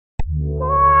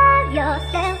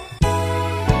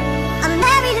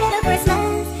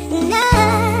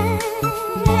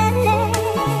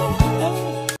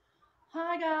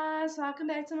welcome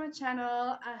back to my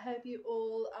channel. I hope you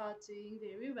all are doing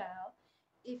very well.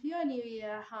 If you are new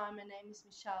here, hi, my name is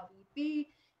Michelle VB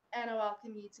and I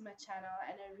welcome you to my channel,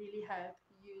 and I really hope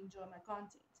you enjoy my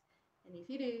content. And if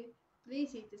you do,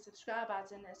 please hit the subscribe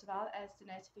button as well as the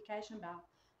notification bell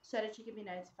so that you can be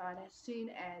notified as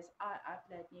soon as I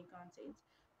upload new content.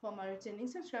 For my returning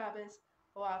subscribers,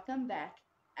 welcome back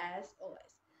as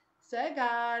always. So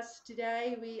guys,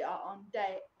 today we are on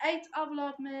day 8 of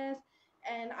Vlogmas,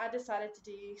 and I decided to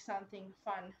do something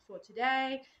fun for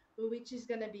today, which is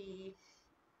gonna be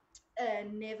a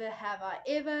Never Have I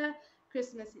Ever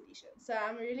Christmas edition. So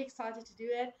I'm really excited to do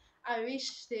it. I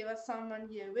wish there was someone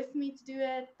here with me to do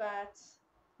it, but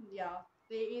yeah,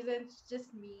 there isn't,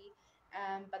 just me.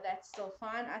 But that's still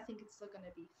fine. I think it's still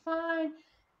gonna be fine.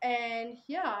 And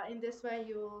yeah, in this way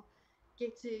you'll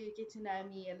get to know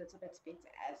me a little bit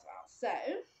better as well. So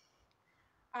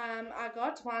I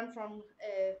got one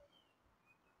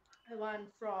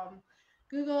from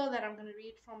Google that I'm going to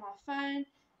read from my phone,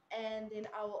 and then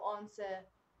I will answer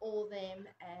all them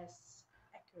as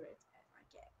accurate as I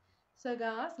can. So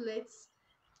guys, let's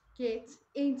get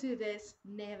into this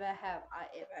Never Have I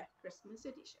Ever Christmas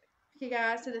edition. Okay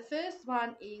guys, so the first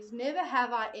one is, never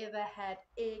have I ever had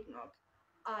eggnog.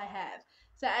 I have.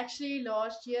 So actually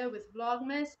last year with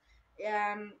Vlogmas,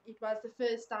 it was the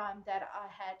first time that I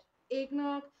had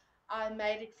eggnog. I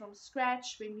made it from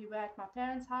scratch when we were at my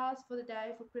parents' house for the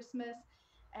day for Christmas,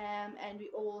 and we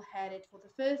all had it for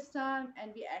the first time,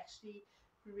 and we actually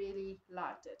really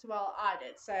liked it. Well, I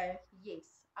did. So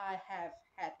yes, I have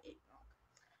had eggnog.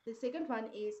 The second one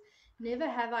is, never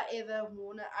have I ever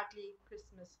worn an ugly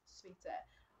Christmas sweater.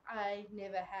 I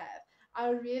never have. I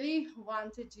really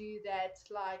want to do that.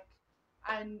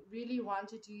 I really want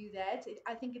to do that.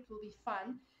 I think it will be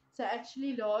fun. So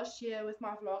actually last year with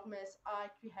my Vlogmas, I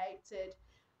created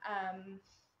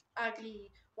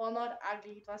ugly, well, not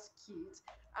ugly, it was cute.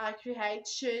 I create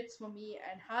shirts for me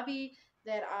and hubby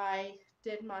that I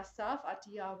did myself. I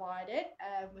DIY'd it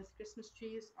with Christmas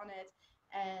trees on it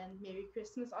and Merry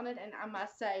Christmas on it, and I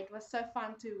must say it was so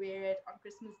fun to wear it on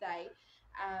Christmas Day.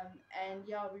 And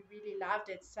yeah, we really loved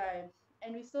it. So,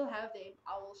 and we still have them.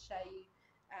 I will show you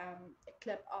a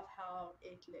clip of how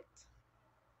it looked.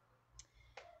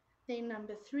 Then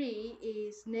number 3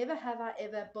 is, never have I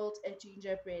ever built a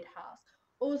gingerbread house.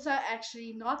 Also,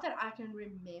 actually, not that I can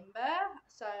remember,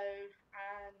 so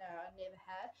no, I never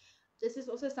had. This is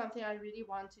also something I really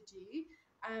want to do.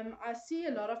 I see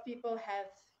a lot of people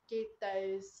get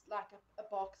those, like a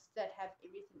box that have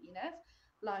everything in it.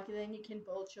 Like then you can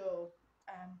build your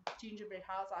gingerbread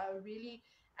house. I really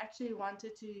actually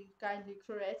wanted to go and look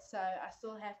for it, so I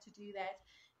still have to do that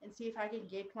and see if I can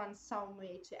get one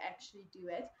somewhere to actually do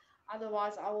it.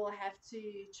 Otherwise, I will have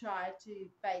to try to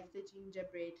bake the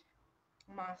gingerbread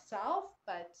myself,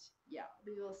 but yeah,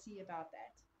 we will see about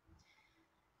that.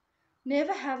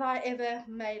 Never have I ever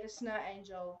made a snow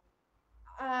angel.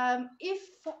 If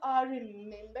I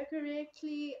remember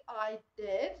correctly, I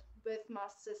did with my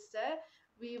sister.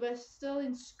 We were still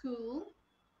in school.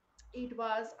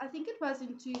 I think it was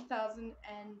in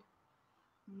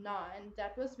 2009.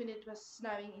 That was when it was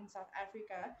snowing in South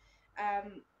Africa.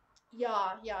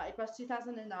 Yeah, it was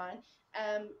 2009.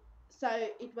 So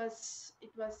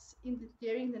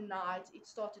during the night it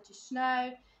started to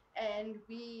snow, and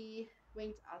we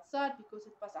went outside because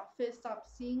it was our first time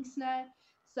seeing snow.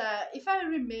 So if I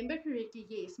remember correctly,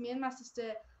 yes, me and my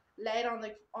sister laid on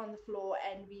the floor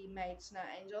and we made snow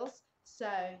angels. So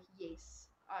yes,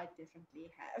 I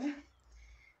definitely have.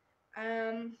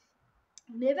 um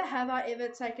Never have I ever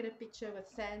taken a picture with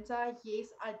Santa.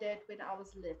 Yes, I did when I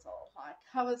was little. Like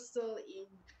I was still in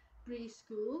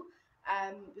preschool.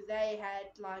 They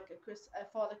had like a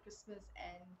Father Christmas,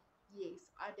 and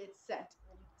yes, I did sit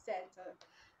on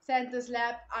Santa's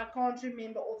lap. I can't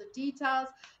remember all the details,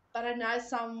 but I know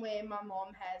somewhere my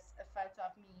mom has a photo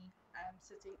of me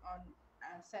sitting on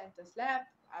Santa's lap.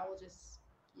 I will just,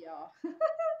 yeah.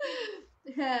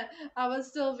 I was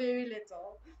still very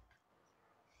little.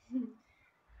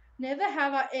 Never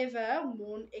have I ever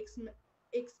worn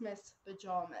Xmas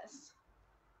pajamas.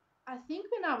 I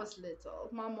think when I was little,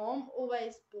 my mom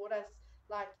always bought us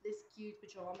like this cute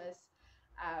pajamas.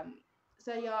 Um,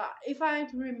 so yeah, if I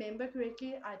remember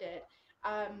correctly, I did.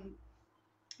 Um,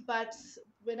 but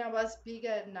when I was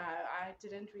bigger, no, I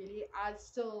didn't really. I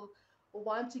still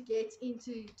want to get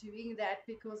into doing that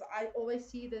because I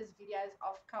always see those videos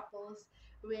of couples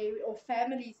or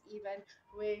families even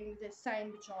wearing the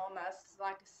same pajamas,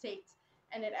 like a set,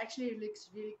 and it actually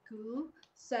looks really cool.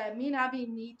 So me and Abby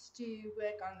need to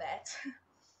work on that.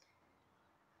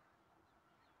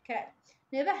 Okay,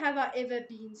 Never have I ever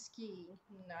been skiing.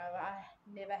 No, I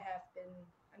never have been.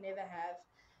 I never have.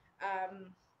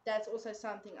 That's also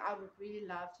something I would really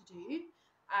love to do.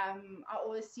 I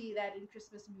always see that in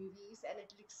Christmas movies, and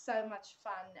it looks so much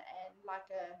fun and like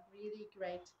a really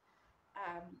great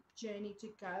journey to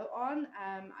go on.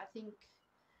 I think,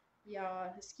 yeah,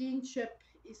 a skiing trip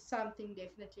is something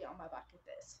definitely on my bucket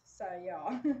list. So,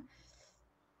 yeah.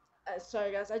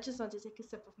 Sorry, guys, I just want to take a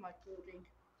sip of my cool drink.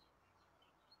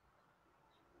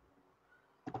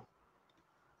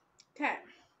 Okay.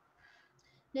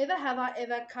 Never have I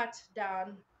ever cut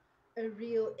down a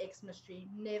real Xmas tree.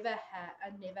 Never have.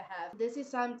 I never have. This is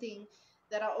something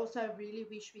that I also really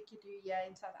wish we could do here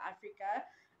in South Africa.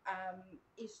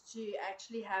 Is to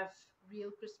actually have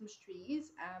real Christmas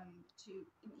trees. To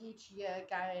in each year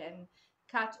go and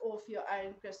cut off your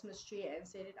own Christmas tree and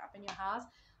set it up in your house.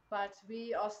 But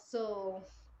we are still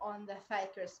on the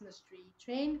fake Christmas tree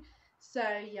trend. So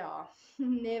yeah,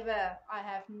 never. I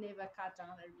have never cut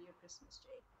down a real Christmas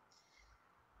tree.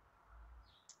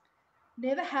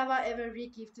 Never have I ever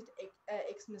re-gifted a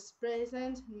Xmas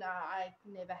present. No, I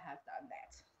never have done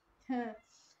that.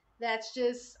 That's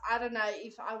just, I don't know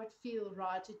if I would feel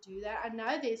right to do that. I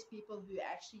know there's people who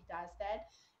actually does that.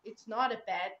 It's not a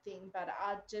bad thing, but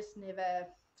I just never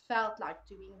felt like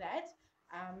doing that.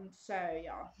 So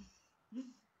yeah.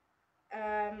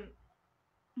 Um,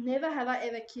 Never have I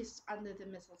ever kissed under the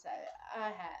mistletoe. I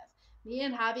have. Me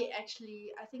and Harvey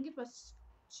actually, I think it was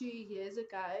 2 years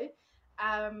ago,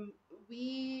 um,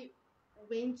 we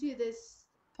went to this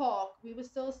park. We were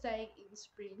still staying in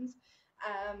Springs.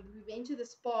 We went to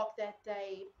this park that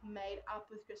they made up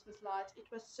with Christmas lights. It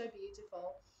was so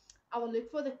beautiful. I will look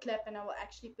for the clip and I will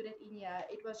actually put it in here.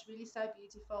 It was really so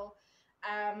beautiful.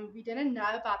 We didn't know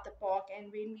about the park, and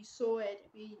when we saw it,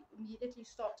 we immediately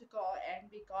stopped the car and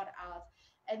we got out,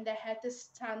 and they had this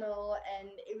tunnel and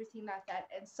everything like that,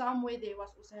 and somewhere there was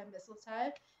also a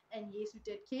mistletoe, and yes, we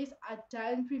did kiss. I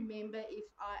don't remember if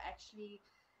I actually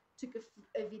took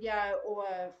a video or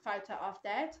a photo of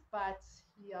that, but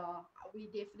yeah, we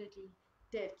definitely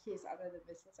did kiss under the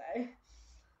mistletoe.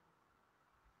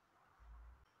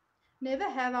 Never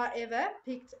have I ever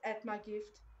picked at my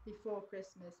gift before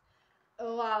Christmas.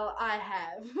 Well, I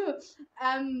have.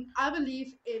 I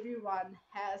believe everyone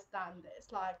has done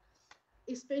this, like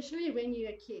especially when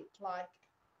you're a kid. Like,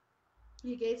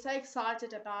 you get so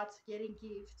excited about getting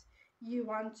gifts, you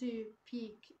want to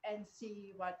peek and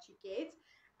see what you get.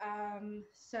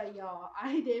 So yeah,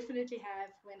 I definitely have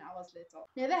when I was little.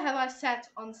 Never have I sat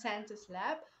on Santa's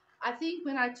lap. I think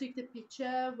when I took the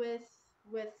picture with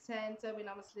Santa when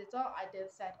I was little, I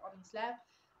did sat on his lap.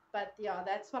 But yeah,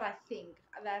 that's what I think.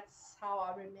 That's how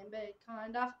I remember it,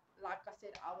 kind of. Like I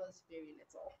said, I was very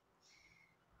little.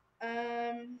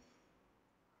 Um,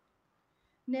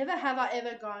 Never have I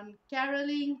ever gone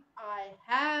caroling. I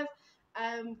have.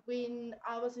 When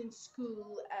I was in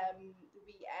school,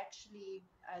 we actually,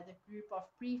 the group of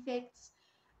prefects,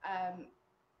 um,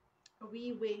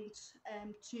 we went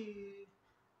to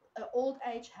an old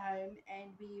age home,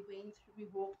 and we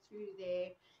walked through there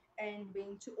and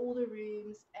went to all the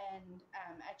rooms and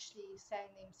actually sang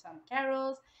them some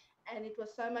carols, and it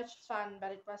was so much fun,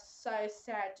 but it was so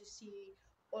sad to see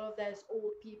all of those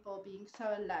old people being so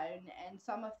alone, and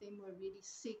some of them were really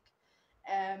sick,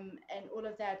 and all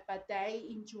of that, but they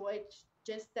enjoyed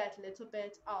just that little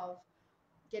bit of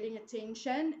getting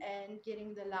attention and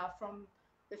getting the love from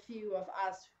the few of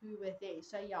us who were there.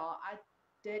 So yeah, I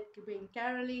did bring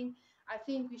caroling. I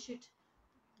think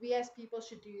we as people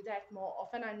should do that more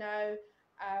often. I know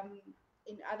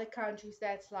in other countries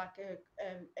that's like a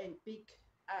big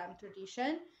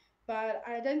tradition, but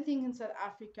I don't think in South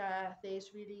Africa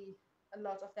there's really a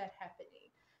lot of that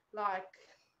happening. Like,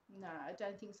 no, I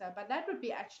don't think so. But that would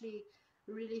be actually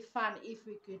really fun if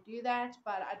we could do that.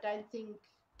 But I don't think,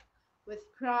 with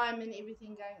crime and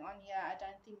everything going on here, I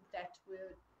don't think that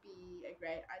would be a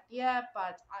great idea,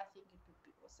 but I think it would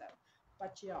be awesome.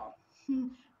 But yeah,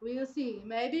 we'll see.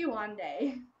 Maybe one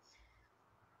day.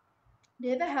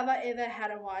 Never have I ever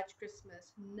had a white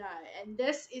Christmas. No. And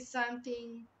this is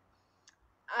something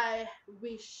I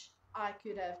wish I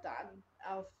could have done.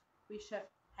 I wish I've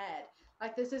had.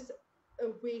 Like, this is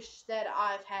a wish that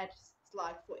I've had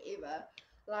like forever.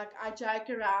 Like, I joke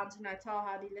around and I tell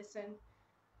Hardy, listen,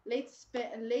 let's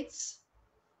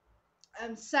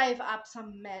save up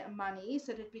some money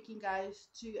so that we can go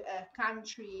to a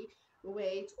country where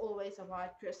it's always a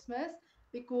white Christmas,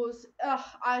 because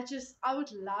I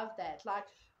would love that. Like,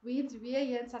 we are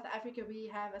here in South Africa, we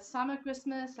have a summer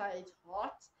Christmas, so it's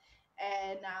hot,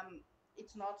 and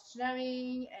it's not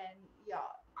snowing, and yeah,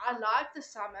 I like the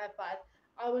summer, but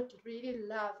I would really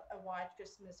love a white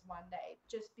Christmas one day,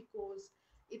 just because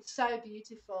it's so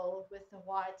beautiful with the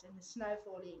white and the snow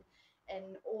falling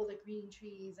and all the green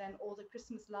trees and all the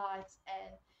Christmas lights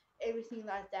and everything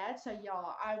like that. So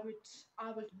yeah, I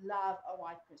would love a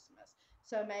white Christmas.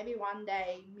 So maybe one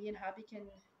day me and hubby can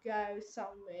go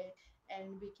somewhere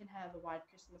and we can have a white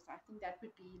Christmas. I think that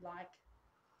would be like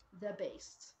the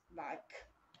best. Like,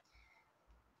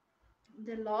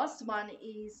 the last one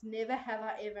is, never have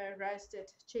I ever roasted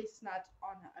chestnut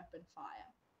on an open fire.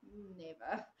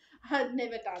 Never. I've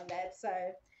never done that.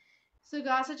 So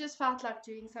guys, I just felt like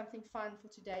doing something fun for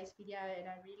today's video, and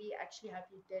I really actually hope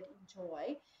you did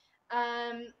enjoy.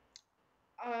 Um,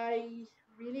 I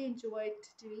really enjoyed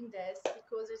doing this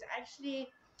because it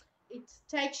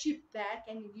takes you back,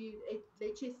 and it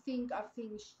lets you think of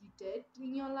things you did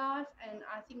in your life, and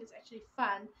I think it's actually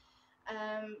fun.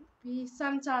 We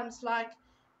sometimes, like,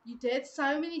 you did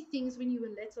so many things when you were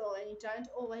little and you don't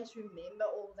always remember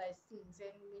all those things,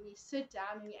 and when you sit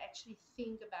down and you actually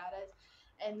think about it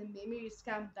and the memories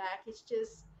come back, it's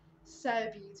just so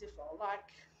beautiful. Like,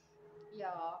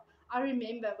 yeah, I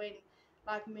remember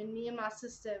when me and my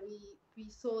sister, we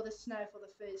saw the snow for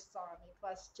the first time. It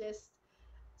was just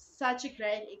such a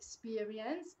great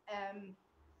experience.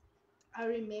 I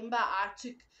remember I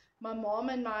took my mom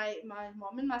and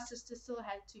my sister still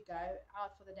had to go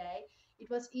out for the day. It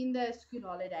was in the school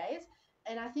holidays,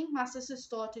 and I think my sister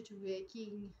started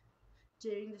working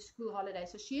during the school holiday.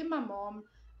 So she and my mom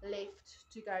left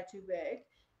to go to work,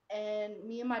 and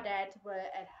me and my dad were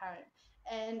at home.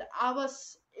 And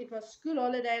it was school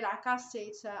holiday, like I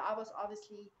said, so I was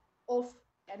obviously off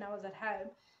and I was at home.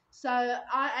 So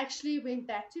I actually went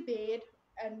back to bed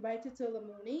and waited till the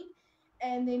morning.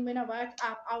 And then when I woke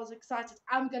up, I was excited.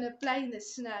 I'm gonna play in the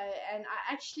snow, and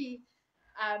I actually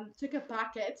took a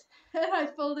bucket and I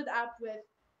filled it up with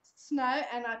snow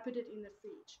and I put it in the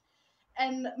fridge.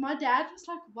 And my dad was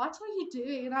like, "What are you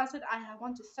doing?" And I said, "I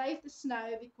want to save the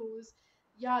snow because,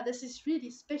 yeah, this is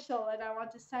really special and I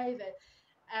want to save it."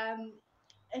 Um,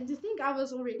 and to think I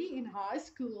was already in high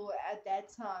school at that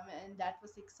time, and that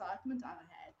was the excitement I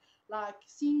had. Like,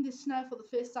 seeing the snow for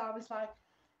the first time was like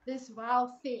this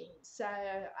wow thing. So,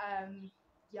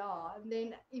 yeah, and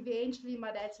then eventually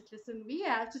my dad said, "Listen, we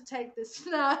have to take the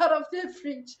snow out of the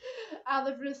fridge, out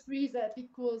of the freezer,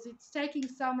 because it's taking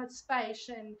so much space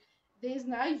and there's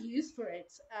no use for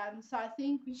it. So I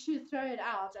think we should throw it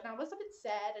out." And I was a bit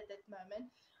sad at that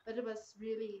moment, but it was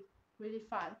really, really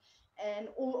fun. And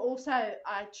also,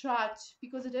 I tried,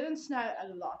 because it didn't snow a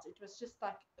lot, it was just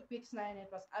like a quick snow and it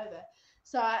was over.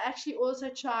 So I actually also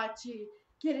tried to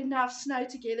get enough snow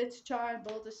together to try and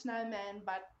build a snowman,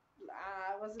 but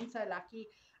I wasn't so lucky.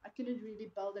 I couldn't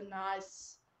really build a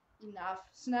nice enough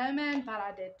snowman, but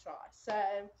I did try.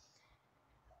 So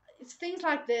it's things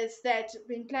like this, that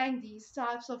when playing these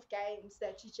types of games,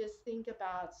 that you just think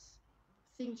about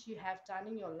things you have done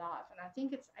in your life. And I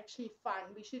think it's actually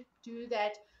fun. We should do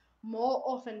that more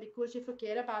often, because you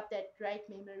forget about that great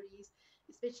memories,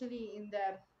 especially in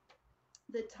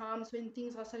the times when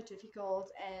things are so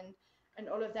difficult and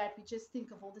all of that. We just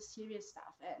think of all the serious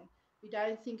stuff, and we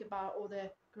don't think about all the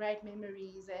great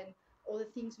memories and all the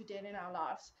things we did in our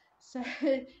lives. So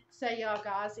so yeah,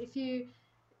 guys, if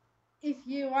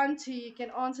you want to, you can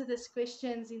answer these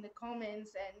questions in the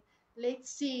comments, and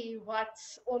let's see what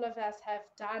all of us have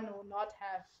done or not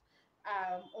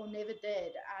have, or never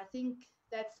did. I think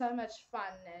that's so much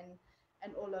fun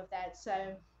and all of that. So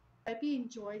I hope you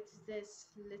enjoyed this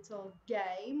little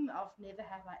game of Never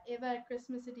Have I Ever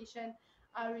Christmas edition.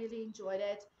 I really enjoyed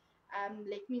it.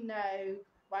 Let me know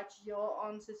what your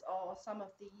answers are, some of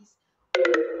these,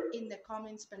 in the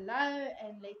comments below,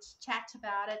 and let's chat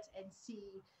about it and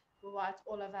see what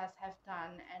all of us have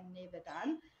done and never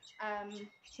done.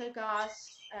 So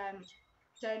guys,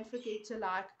 don't forget to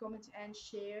like, comment, and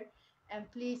share, and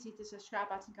please hit the subscribe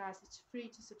button, guys. It's free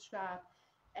to subscribe.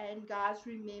 And guys,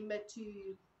 remember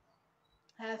to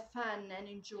have fun and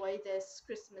enjoy this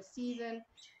Christmas season,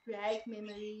 create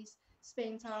memories,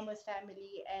 spend time with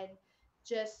family, and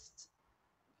just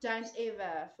don't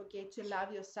ever forget to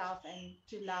love yourself and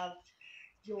to love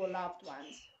your loved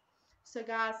ones. So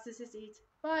guys, this is it.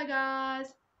 Bye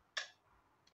guys.